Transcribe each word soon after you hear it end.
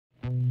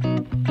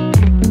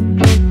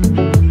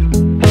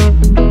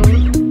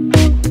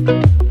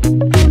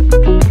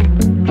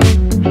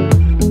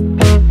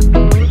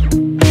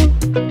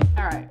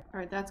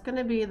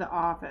the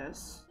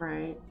office,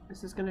 right?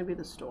 This is gonna be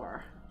the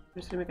store.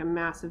 I'm just gonna make a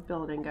massive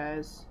building,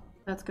 guys.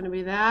 That's gonna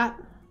be that.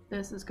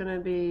 This is gonna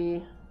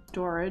be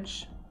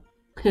storage.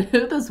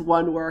 This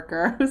one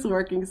worker who's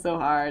working so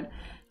hard.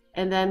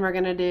 And then we're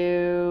gonna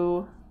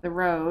do the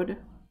road,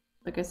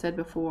 like I said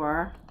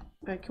before.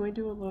 Can we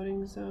do a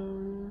loading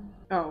zone?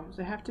 Oh, does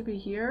it have to be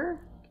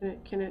here?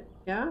 Can it,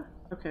 yeah?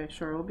 Okay,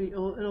 sure,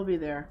 it'll be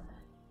there.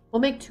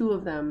 We'll make 2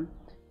 of them.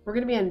 We're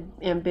gonna be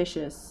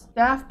ambitious.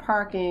 Staff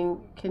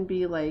parking can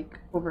be like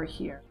over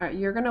here. All right,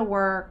 you're gonna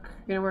work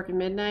at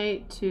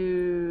midnight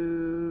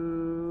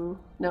to,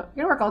 no,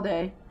 you're gonna work all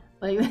day.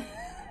 Like,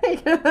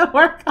 you're gonna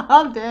work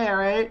all day, all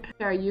right?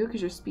 Are you, because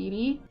you're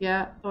speedy?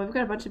 Yeah. Oh, we've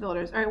got a bunch of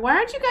builders. All right, why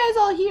aren't you guys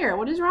all here?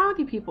 What is wrong with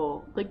you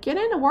people? Like, get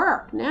into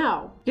work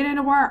now. Get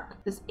into work.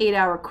 This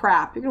 8-hour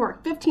crap. You're gonna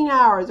work 15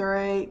 hours, all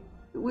right?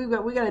 We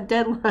got a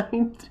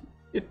deadline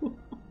to do.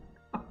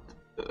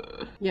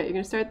 Yeah, you're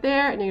gonna start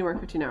there and you're gonna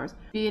work 15 hours.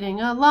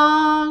 Speeding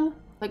along.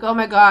 Like, oh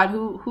my God,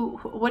 who,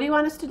 what do you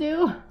want us to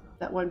do?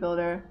 That one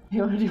builder.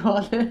 You want to do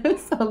all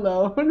this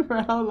alone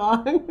for how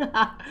long?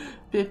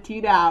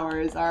 15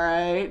 hours, all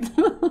right.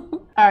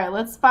 All right,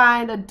 let's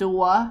find a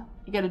door.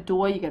 You got a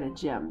door, you got a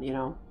gym, you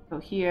know. Go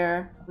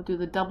here. We'll do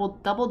the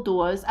double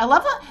doors. I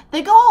love how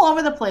they go all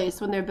over the place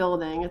when they're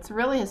building. It's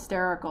really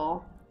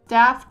hysterical.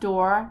 Staff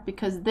door,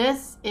 because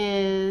this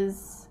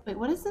is, wait,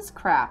 what is this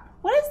crap?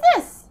 What is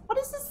this? What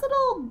is this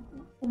little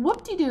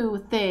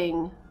whoop-de-doo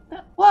thing?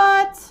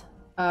 What?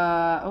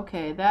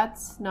 Okay,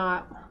 that's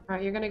not, all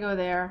right, you're gonna go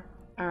there.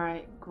 All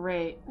right,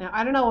 great. Now,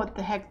 I don't know what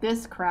the heck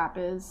this crap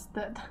is.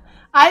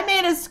 I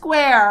made a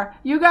square.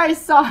 You guys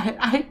saw it.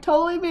 I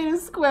totally made a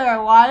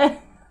square. Why?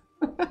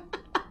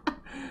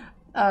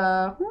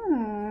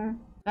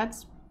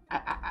 That's,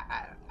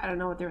 I don't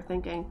know what they were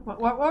thinking. What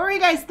were you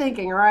guys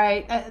thinking, all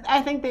right?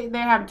 I think they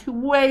have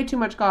way too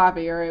much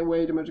coffee, all right?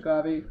 Way too much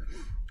coffee.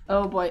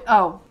 Oh boy.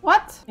 Oh,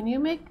 what? Can you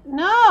make,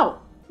 no.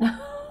 No.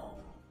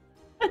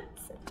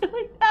 What's it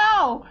doing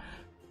now?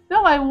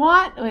 No, I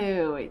want,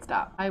 wait,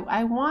 stop.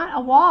 I want a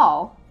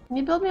wall. Can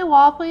you build me a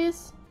wall,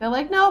 please? They're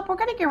like, nope, we're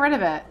gonna get rid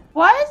of it.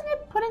 Why isn't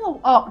it putting a,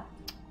 oh.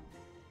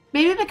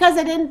 Maybe because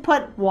I didn't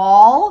put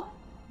wall?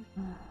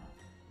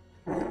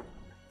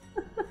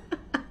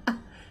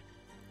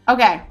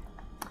 Okay,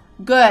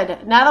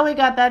 good. Now that we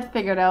got that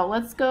figured out,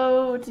 let's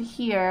go to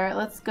here.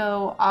 Let's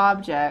go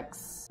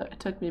objects. It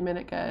took me a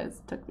minute, guys.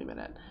 It took me a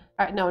minute.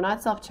 All right, no,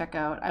 not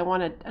self-checkout. I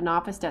want an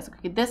office desk.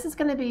 Okay, this is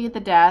gonna be the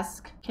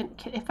desk. Can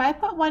if I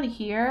put one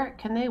here,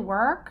 can they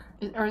work?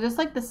 Or is this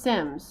like The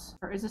Sims?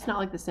 Or is this not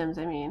like The Sims,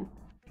 I mean?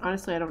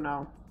 Honestly, I don't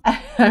know.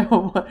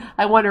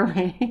 I want a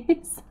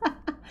raise.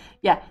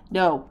 Yeah,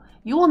 no.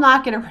 You will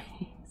not get a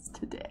raise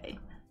today.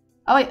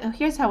 Oh wait,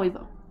 here's how we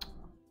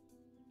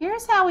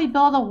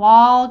build a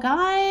wall,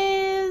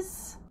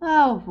 guys.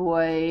 Oh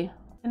boy.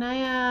 Can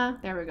I,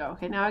 there we go.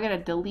 Okay, now I gotta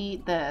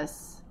delete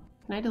this.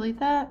 Can I delete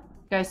that?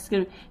 Guys,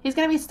 he's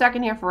gonna be stuck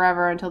in here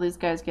forever until these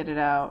guys get it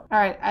out. All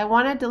right, I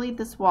wanna delete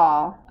this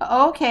wall.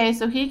 Okay,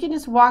 so he can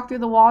just walk through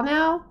the wall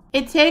now?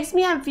 It takes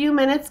me a few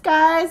minutes,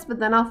 guys, but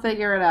then I'll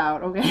figure it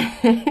out,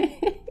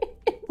 okay?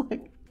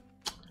 Like,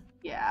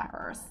 yeah,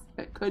 Earth.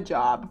 Good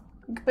job.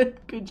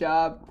 Good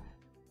job.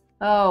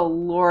 Oh,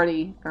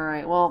 Lordy. All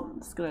right, well,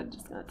 I'm just gonna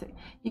take,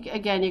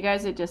 again, you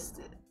guys are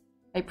just,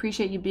 I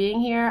appreciate you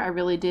being here. I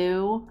really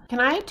do. Can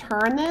I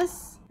turn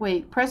this?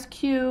 Wait, press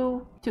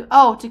Q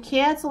to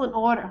cancel an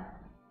order.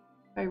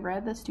 I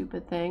read the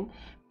stupid thing.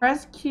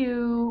 Press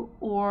Q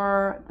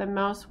or the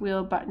mouse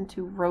wheel button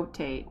to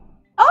rotate.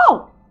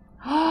 Oh!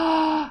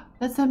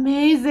 That's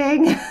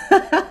amazing.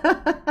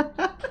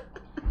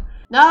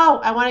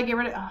 No, I want to get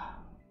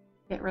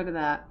rid of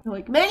that.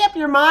 Like, make up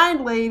your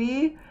mind,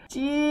 lady.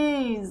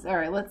 Jeez. All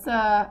right, let's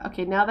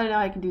okay, now that I know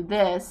I can do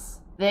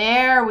this.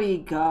 There we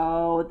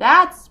go.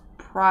 That's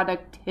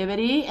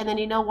productivity. And then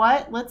you know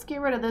what? Let's get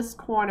rid of this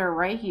corner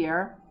right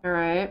here. All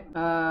right.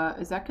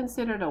 Is that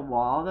considered a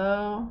wall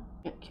though?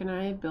 Can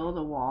I build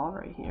a wall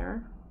right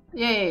here?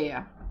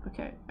 Yeah.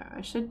 Okay.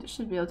 I should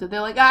be able to. They're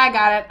like, oh, I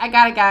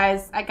got it,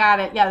 guys. I got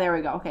it. Yeah, there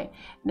we go. Okay.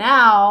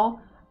 Now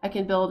I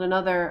can build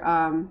another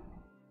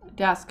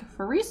desk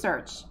for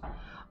research.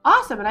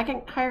 Awesome, and I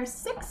can hire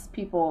 6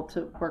 people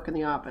to work in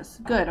the office.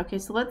 Good. Okay,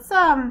 so let's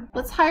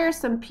hire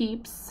some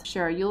peeps.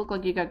 Sure, you look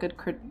like you got good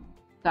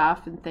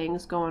stuff and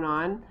things going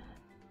on.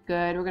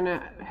 Good. We're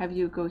gonna have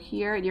you go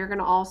here. You're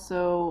gonna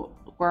also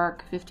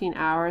work 15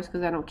 hours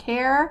because I don't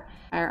care.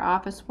 Hire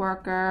office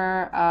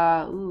worker.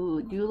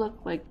 Ooh, you look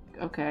like,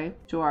 okay,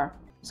 sure.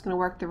 Just gonna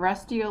work the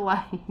rest of your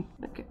life.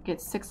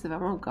 Get 6 of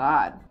them. Oh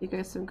God. You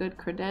got some good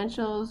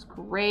credentials.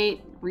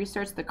 Great.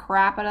 Research the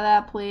crap out of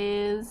that,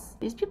 please.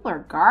 These people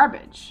are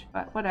garbage,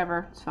 but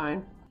whatever. It's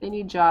fine. They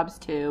need jobs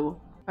too.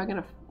 I'm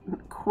gonna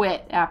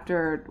quit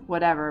after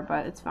whatever,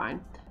 but it's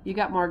fine. You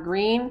got more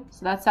green,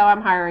 so that's how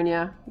I'm hiring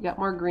you. You got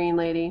more green,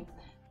 lady.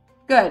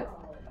 Good.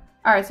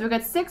 All right, so we've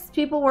got 6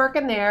 people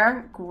working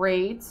there.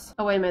 Great.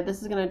 Oh wait a minute.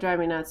 This is gonna drive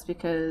me nuts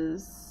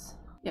because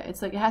yeah,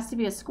 it's like it has to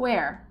be a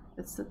square.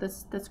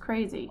 That's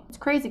crazy. It's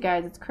crazy,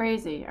 guys. It's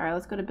crazy. All right,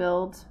 let's go to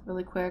build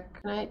really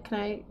quick. Can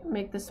I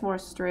make this more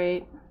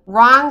straight?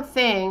 Wrong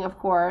thing, of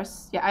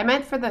course. Yeah, I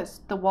meant for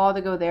the wall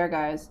to go there,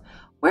 guys.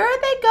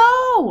 Where'd they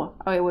go?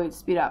 Oh, wait,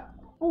 speed up.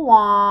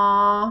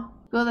 Wah.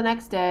 Go the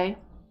next day.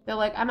 They're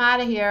like, I'm out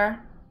of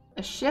here.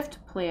 A shift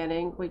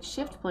planning. Wait,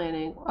 shift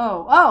planning.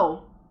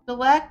 Oh.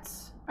 Select.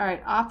 All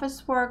right,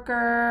 office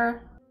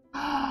worker.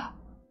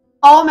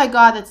 Oh my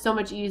God, that's so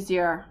much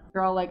easier.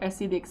 You're all like, I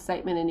see the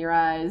excitement in your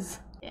eyes.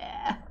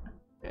 Yeah,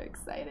 very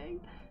exciting.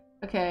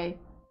 Okay.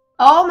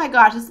 Oh my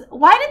gosh,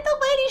 why did the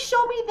lady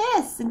show me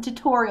this in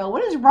tutorial?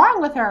 What is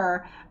wrong with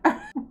her?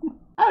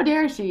 How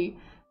dare she?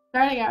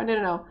 Starting out,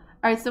 no. All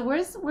right, so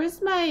where's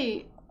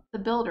the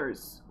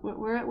builders?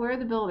 Where are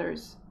the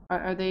builders?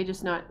 Are they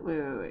just not,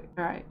 wait.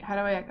 All right, how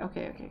do I,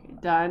 okay,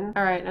 done.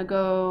 All right, now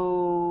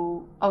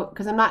go, oh,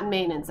 because I'm not in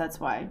maintenance, that's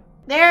why.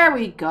 There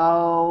we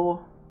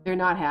go. They're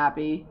not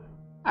happy.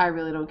 I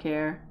really don't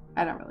care.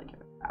 I don't really care.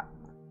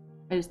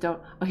 I just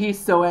don't. Oh, he's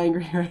so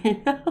angry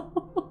right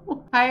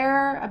now.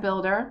 Hire a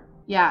builder.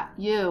 Yeah,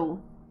 you.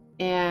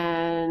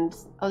 And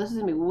oh, this is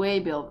gonna be way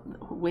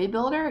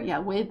builder.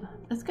 Yeah,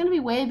 it's gonna be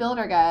way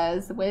builder,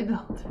 guys. Way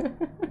builder.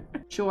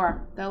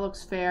 Sure, that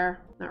looks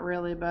fair. Not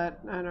really, but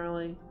I don't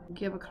really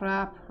give a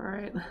crap. All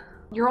right.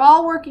 You're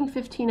all working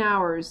 15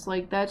 hours.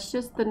 Like, that's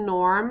just the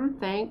norm.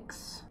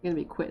 Thanks. I'm gonna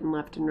be quitting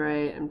left and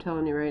right. I'm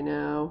telling you right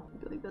now. I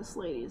feel like this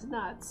lady's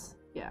nuts.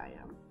 Yeah, I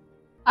am.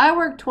 I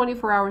work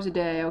 24 hours a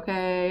day,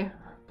 okay?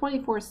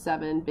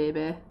 24/7,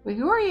 baby. Wait,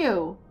 who are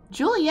you?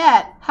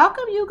 Juliet, how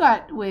come you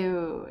got,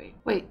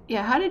 wait,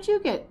 yeah, how did you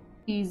get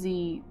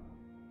easy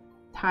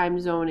time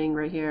zoning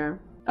right here?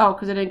 Oh,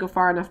 because I didn't go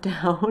far enough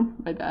down.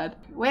 My bad.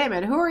 Wait a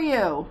minute, who are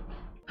you?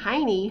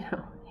 Haney.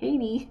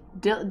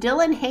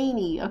 Dylan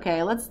Haney.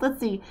 Okay, let's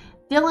see.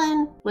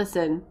 Dylan,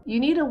 listen, you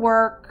need to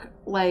work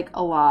like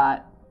a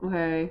lot,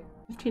 okay?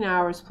 15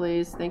 hours,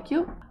 please. Thank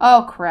you.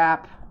 Oh,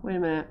 crap. Wait a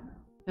minute.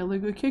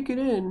 Illegal, kick it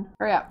in.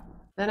 Hurry up.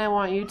 Then I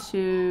want you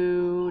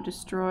to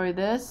destroy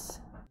this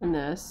and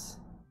this.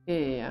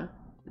 Yeah.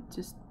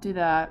 Just do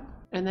that.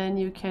 And then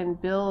you can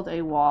build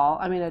a wall.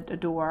 I mean, a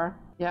door.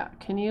 Yeah.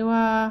 Can you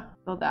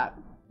build that?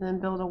 And then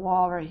build a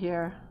wall right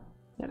here.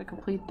 You gotta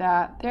complete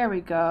that. There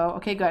we go.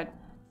 Okay, good.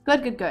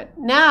 Good.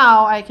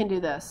 Now I can do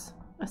this.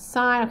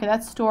 Assign. Okay,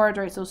 that's storage,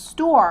 right? So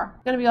store.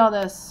 It's gonna be all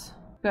this.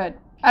 Good.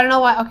 I don't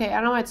know why. Okay, I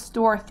don't know why it's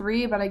store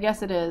 3, but I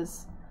guess it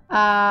is.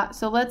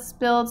 So let's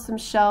build some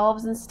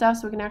shelves and stuff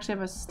so we can actually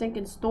have a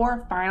stinking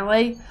store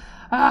finally.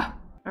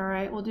 All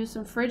right, we'll do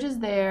some fridges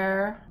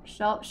there.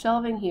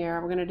 Shelving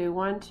here. We're gonna do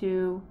 1,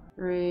 2,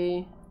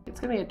 3. It's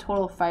gonna be a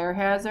total fire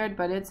hazard,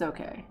 but it's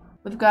okay.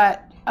 We've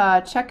got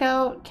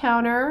checkout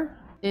counter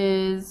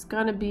is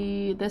gonna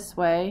be this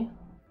way,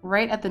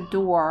 right at the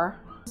door.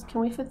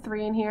 Can we fit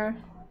 3 in here?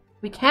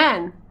 We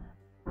can.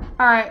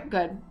 All right,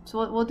 good.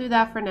 So we'll do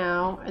that for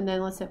now, and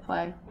then let's hit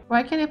play.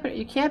 Why can't I put it?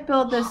 You can't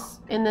build this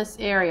in this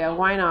area.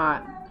 Why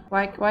not?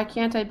 Why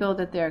can't I build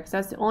it there? Because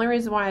that's the only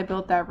reason why I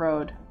built that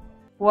road.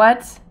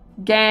 What?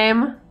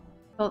 Game?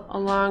 Built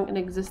along an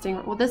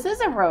existing... Well, this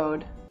is a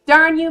road.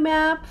 Darn you,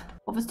 map.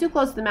 Well, if it's too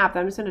close to the map,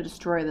 then I'm just going to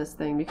destroy this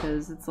thing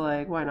because it's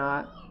like, why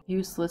not?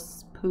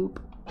 Useless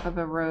poop of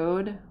a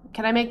road.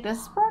 Can I make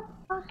this work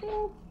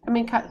parking? I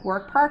mean,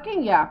 work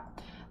parking? Yeah.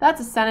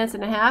 That's a sentence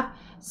and a half.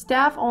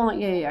 Staff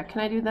only... Yeah. Can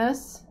I do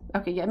this?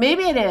 Okay, yeah.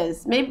 Maybe it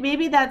is.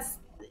 Maybe that's...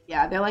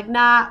 Yeah, they're like,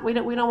 nah, we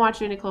don't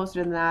want you any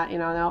closer than that. You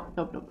know,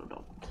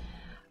 no.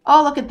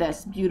 Oh, look at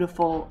this.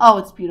 Beautiful. Oh,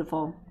 it's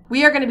beautiful.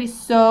 We are going to be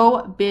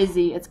so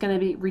busy. It's going to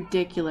be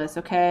ridiculous,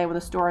 okay, when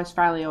the store is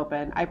finally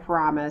open. I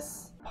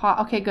promise.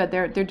 Okay, good.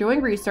 They're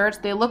doing research.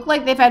 They look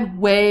like they've had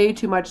way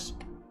too much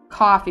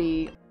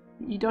coffee.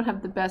 You don't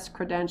have the best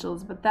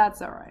credentials, but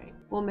that's all right.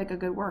 We'll make a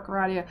good worker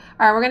out of you.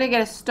 All right, we're going to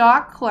get a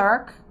stock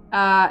clerk.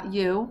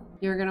 You're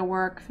going to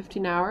work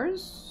 15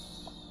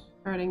 hours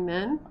starting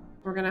then.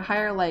 We're gonna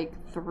hire like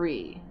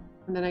 3,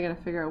 and then I gotta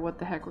figure out what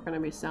the heck we're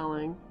gonna be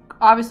selling.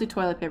 Obviously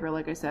toilet paper,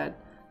 like I said.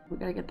 We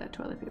gotta get that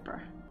toilet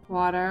paper.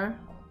 Water,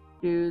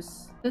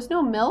 juice. There's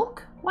no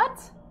milk? What?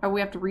 Or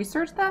we have to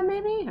research that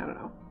maybe? I don't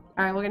know.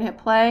 All right, we're gonna hit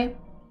play.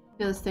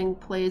 See how this thing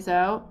plays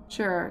out.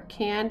 Sure,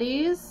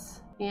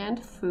 candies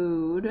and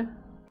food. All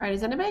right,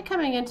 is anybody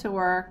coming into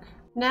work?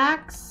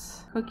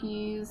 Snacks,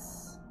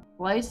 cookies,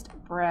 sliced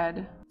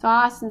bread.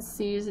 Sauce and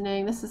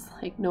seasoning. This is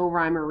like no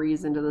rhyme or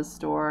reason to the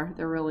store.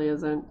 There really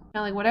isn't.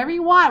 Like whatever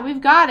you want, we've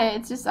got it.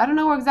 It's just I don't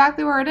know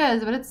exactly where it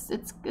is, but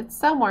it's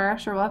somewhere.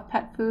 Sure, we'll have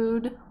pet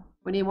food.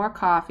 We need more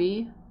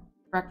coffee.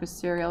 Breakfast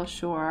cereal,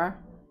 sure.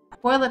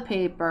 Toilet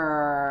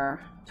paper.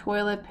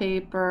 Toilet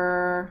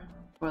paper.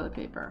 Toilet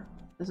paper.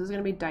 This is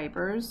gonna be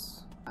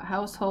diapers.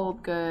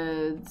 Household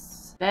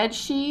goods. Bed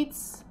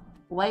sheets.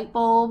 Light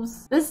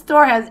bulbs. This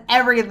store has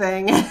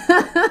everything.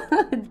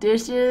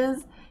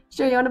 Dishes.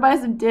 Sure, you want to buy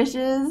some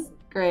dishes?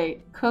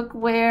 Great.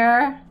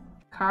 Cookware.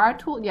 Car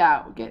tool?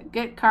 Yeah,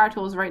 get car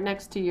tools right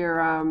next to your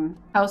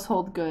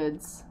household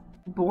goods.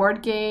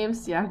 Board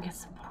games? Yeah, get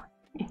some board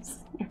games.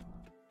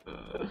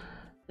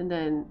 And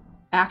then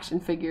action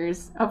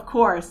figures, of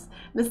course.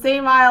 The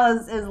same aisle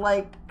is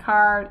like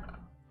card,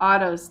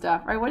 auto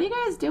stuff. All right, what are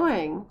you guys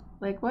doing?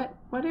 Like, what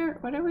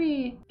are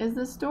we? Is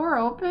the store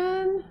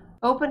open?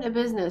 Open a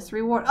business,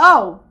 reward.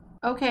 Oh,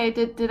 okay.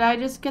 Did I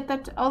just get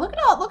that? Oh, look at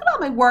all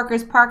my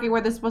workers parking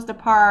where they're supposed to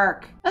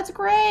park. That's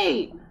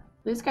great.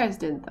 These guys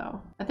didn't though.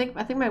 I think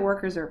my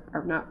workers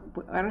are not.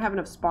 I don't have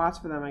enough spots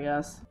for them. I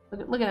guess.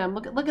 Look at them.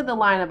 Look at the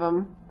line of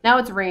them. Now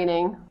it's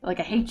raining. Like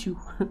I hate you.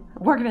 I'm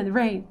working in the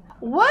rain.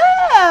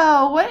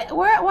 Whoa! Why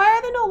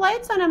are there no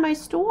lights on in my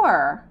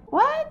store?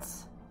 What?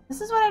 This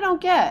is what I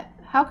don't get.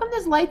 How come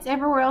there's lights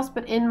everywhere else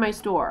but in my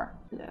store?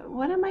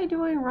 What am I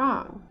doing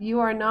wrong? You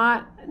are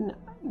not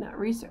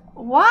research.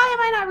 Why am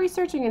I not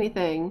researching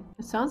anything?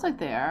 It sounds like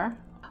they are.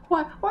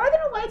 Why are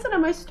there no lights on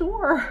in my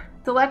store?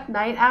 Select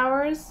night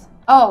hours.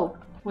 Oh,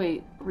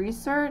 wait.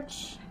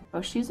 Research.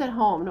 Oh, she's at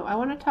home. No, I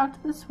want to talk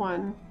to this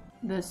one.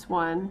 This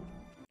one.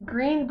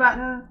 Green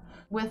button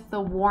with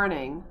the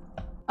warning.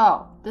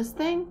 Oh, this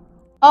thing?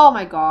 Oh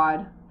my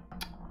god.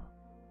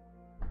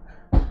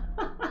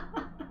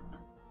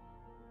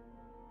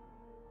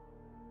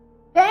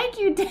 Thank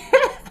you, Dan.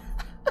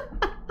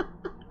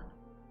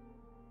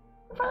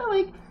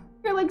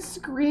 You're like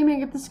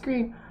screaming at the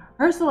screen.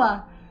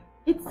 Ursula,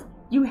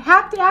 you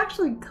have to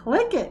actually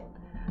click it.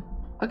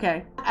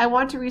 Okay, I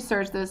want to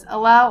research this.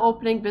 Allow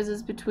opening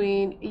business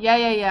between,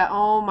 yeah.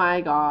 Oh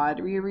my god.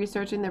 You're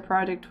researching the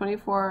project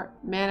 24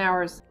 man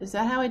hours. Is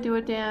that how I do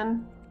it,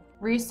 Dan?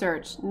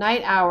 Research,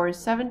 night hours,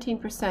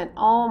 17%.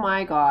 Oh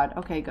my god.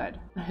 Okay, good.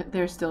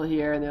 They're still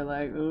here and they're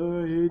like,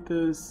 oh, I hate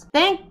this.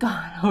 Thank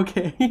god.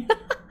 Okay.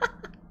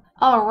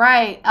 All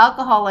right,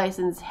 alcohol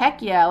license.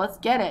 Heck yeah, let's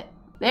get it.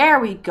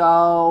 There we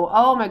go.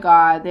 Oh my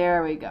god,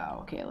 there we go.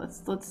 Okay,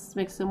 let's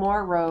make some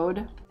more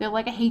road. They're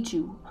like, I hate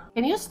you.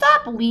 Can you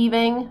stop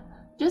leaving?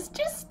 Just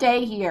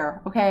stay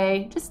here,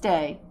 okay? Just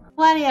stay.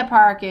 Plenty of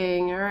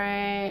parking, all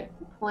right?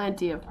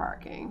 Plenty of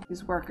parking.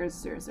 These workers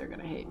seriously are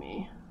gonna hate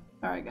me.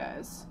 Sorry,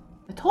 guys.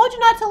 I told you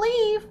not to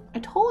leave. I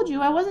told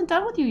you I wasn't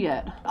done with you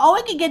yet. Oh,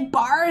 we can get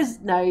bars.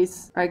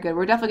 Nice. All right, good.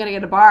 We're definitely gonna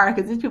get a bar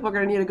because these people are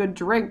gonna need a good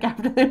drink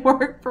after they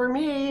work for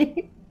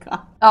me.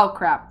 God. Oh,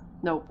 crap.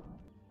 Nope.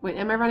 Wait,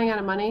 am I running out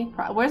of money?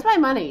 Where's my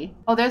money?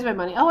 Oh, there's my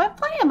money. Oh, I have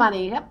plenty of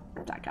money. Yep,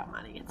 I got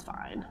money. It's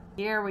fine.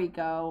 Here we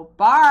go.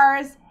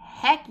 Bars.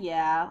 Heck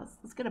yeah.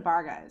 Let's get a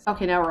bar, guys.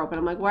 Okay, now we're open.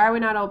 I'm like, why are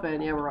we not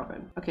open? Yeah, we're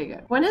open. Okay,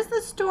 good. When is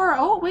the store?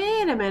 Oh,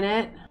 wait a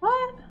minute.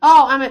 What?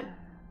 Oh, I'm at...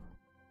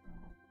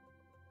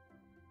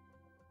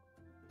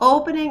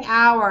 Opening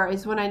hour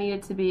is when I need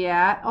it to be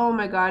at. Oh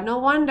my god, no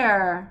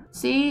wonder.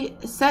 See,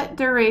 set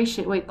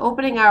duration. Wait,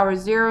 opening hour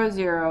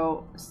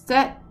 00.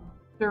 Set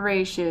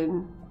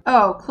duration.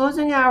 Oh,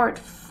 closing hour at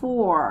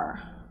 4.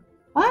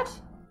 What?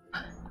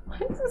 Why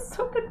is this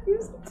so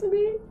confusing to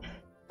me?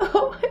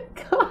 Oh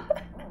my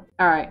god.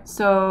 Alright,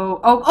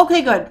 so... Oh,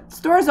 okay, good.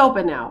 Store's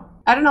open now.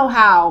 I don't know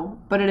how,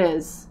 but it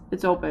is.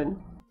 It's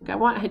open.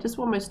 I just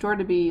want my store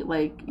to be,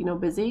 like, you know,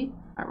 busy.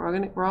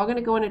 Alright, we're all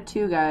gonna go in at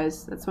 2,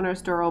 guys. That's when our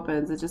store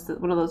opens. It's just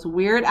one of those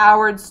weird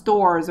houred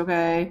stores,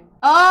 okay?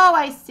 Oh,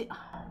 I see.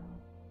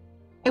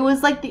 It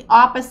was like the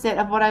opposite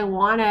of what I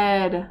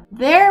wanted.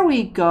 There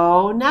we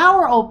go. Now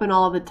we're open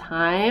all the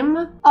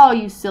time. Oh,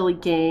 you silly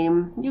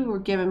game. You were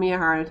giving me a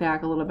heart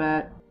attack a little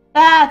bit.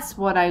 That's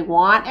what I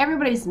want.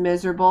 Everybody's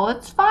miserable.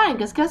 It's fine,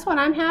 because guess what?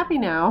 I'm happy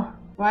now.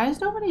 Why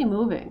is nobody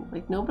moving?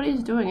 Like,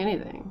 nobody's doing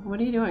anything. What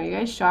are you doing? Are you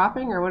guys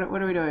shopping, or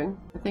what are we doing?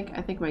 I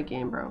think my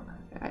game broke.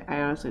 I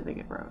honestly think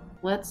it broke.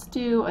 Let's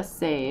do a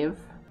save.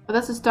 Oh,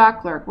 that's a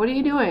stock clerk. What are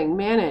you doing?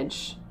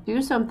 Manage.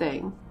 Do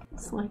something.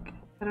 It's like,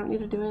 I don't need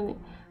to do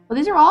anything. Well,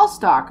 these are all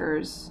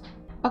stalkers.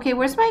 Okay,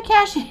 where's my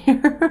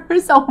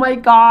cashiers? Oh my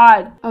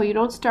god. Oh, you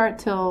don't start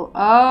till...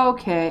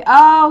 Okay.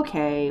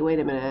 Okay, wait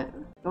a minute.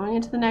 Going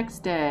into the next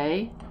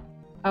day.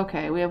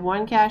 Okay, we have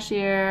 1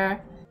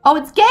 cashier. Oh,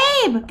 it's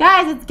Gabe!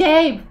 Guys, it's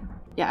Gabe!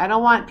 Yeah, I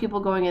don't want people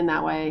going in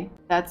that way.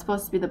 That's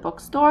supposed to be the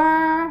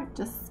bookstore.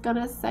 Just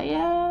gonna say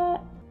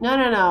it.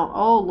 No.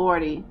 Oh,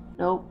 lordy.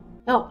 Nope.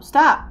 No,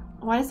 stop.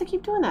 Why does it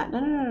keep doing that?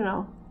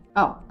 No.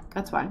 Oh,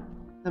 that's why.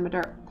 I'm a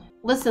dirt.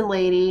 Listen,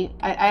 lady,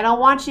 I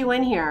don't want you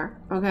in here,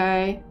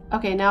 okay?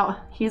 Okay,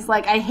 now he's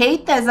like, I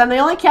hate this. I'm the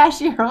only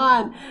cashier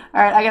on.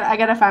 All right, I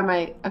gotta find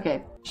my,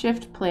 okay.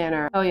 Shift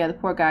planner. Oh yeah, the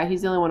poor guy.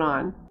 He's the only one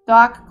on.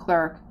 Stock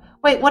clerk.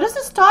 Wait, what does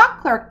the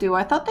stock clerk do?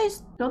 I thought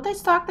don't they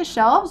stock the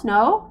shelves?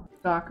 No?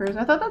 Stalkers.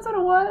 I thought that's what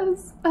it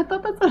was. I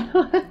thought that's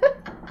what it was.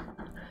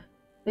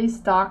 They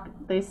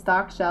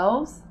stock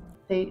shelves?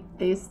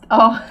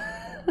 Oh.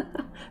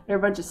 There are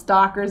a bunch of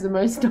stalkers in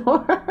my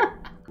store.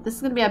 This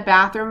is gonna be a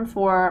bathroom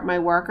for my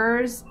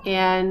workers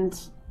and,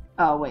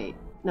 oh wait,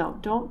 no,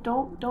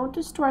 don't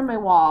destroy my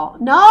wall.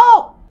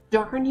 No!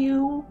 Darn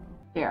you.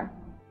 There,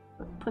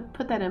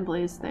 put that in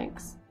please,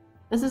 thanks.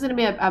 This is gonna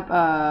be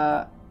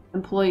a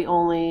employee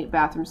only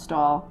bathroom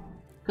stall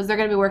because they're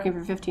gonna be working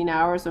for 15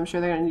 hours, so I'm sure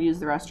they're gonna use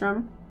the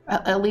restroom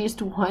at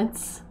least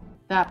once.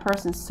 That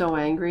person's so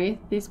angry.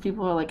 These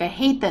people are like, I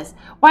hate this.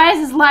 Why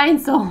is this line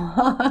so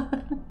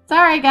long?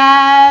 Sorry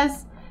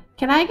guys.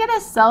 Can I get a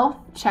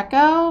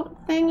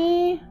self-checkout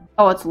thingy?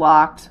 Oh, it's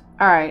locked.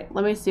 All right,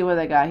 let me see what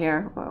they got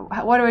here.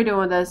 what are we doing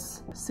with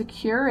this?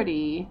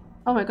 Security.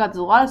 Oh my god, there's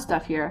a lot of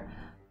stuff here.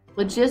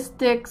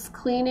 Logistics,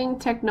 cleaning,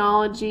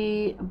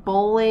 technology,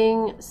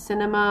 bowling,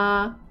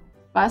 cinema,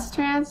 bus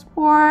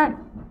transport.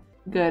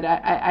 Good.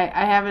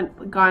 I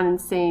haven't gone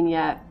insane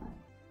yet.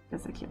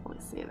 Guess I can't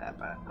really say that,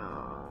 but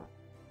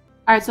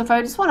alright, so if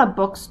I just want a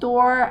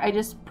bookstore, I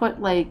just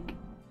put like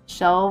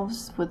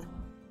shelves with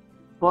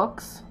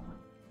books.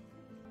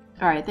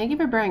 Alright, thank you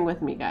for bearing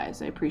with me,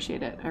 guys. I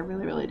appreciate it. I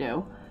really, really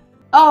do.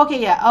 Oh,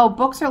 okay, yeah. Oh,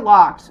 books are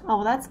locked. Oh,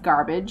 well, that's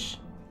garbage.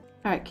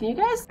 Alright, can you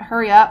guys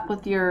hurry up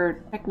with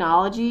your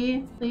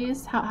technology,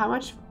 please? How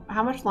much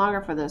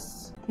longer for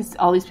this?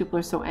 All these people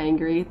are so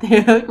angry.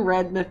 They look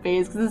red in the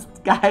face because this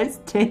guy's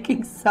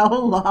taking so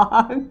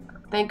long.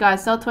 Thank God,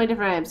 sell 20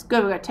 different items.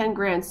 Good, we got 10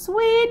 grand.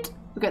 Sweet!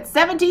 We got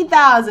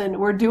 17,000.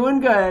 We're doing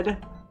good.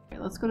 Okay,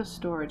 let's go to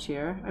storage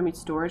here. I mean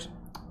storage.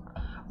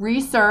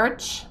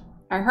 Research.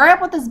 Alright, hurry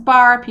up with this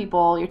bar,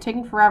 people. You're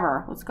taking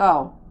forever. Let's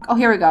go. Oh,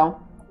 here we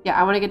go. Yeah,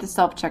 I want to get to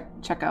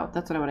self-checkout.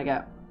 That's what I want to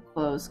get.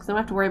 Close, because I don't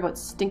have to worry about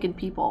stinking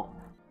people.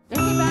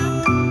 Thank you,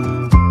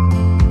 back.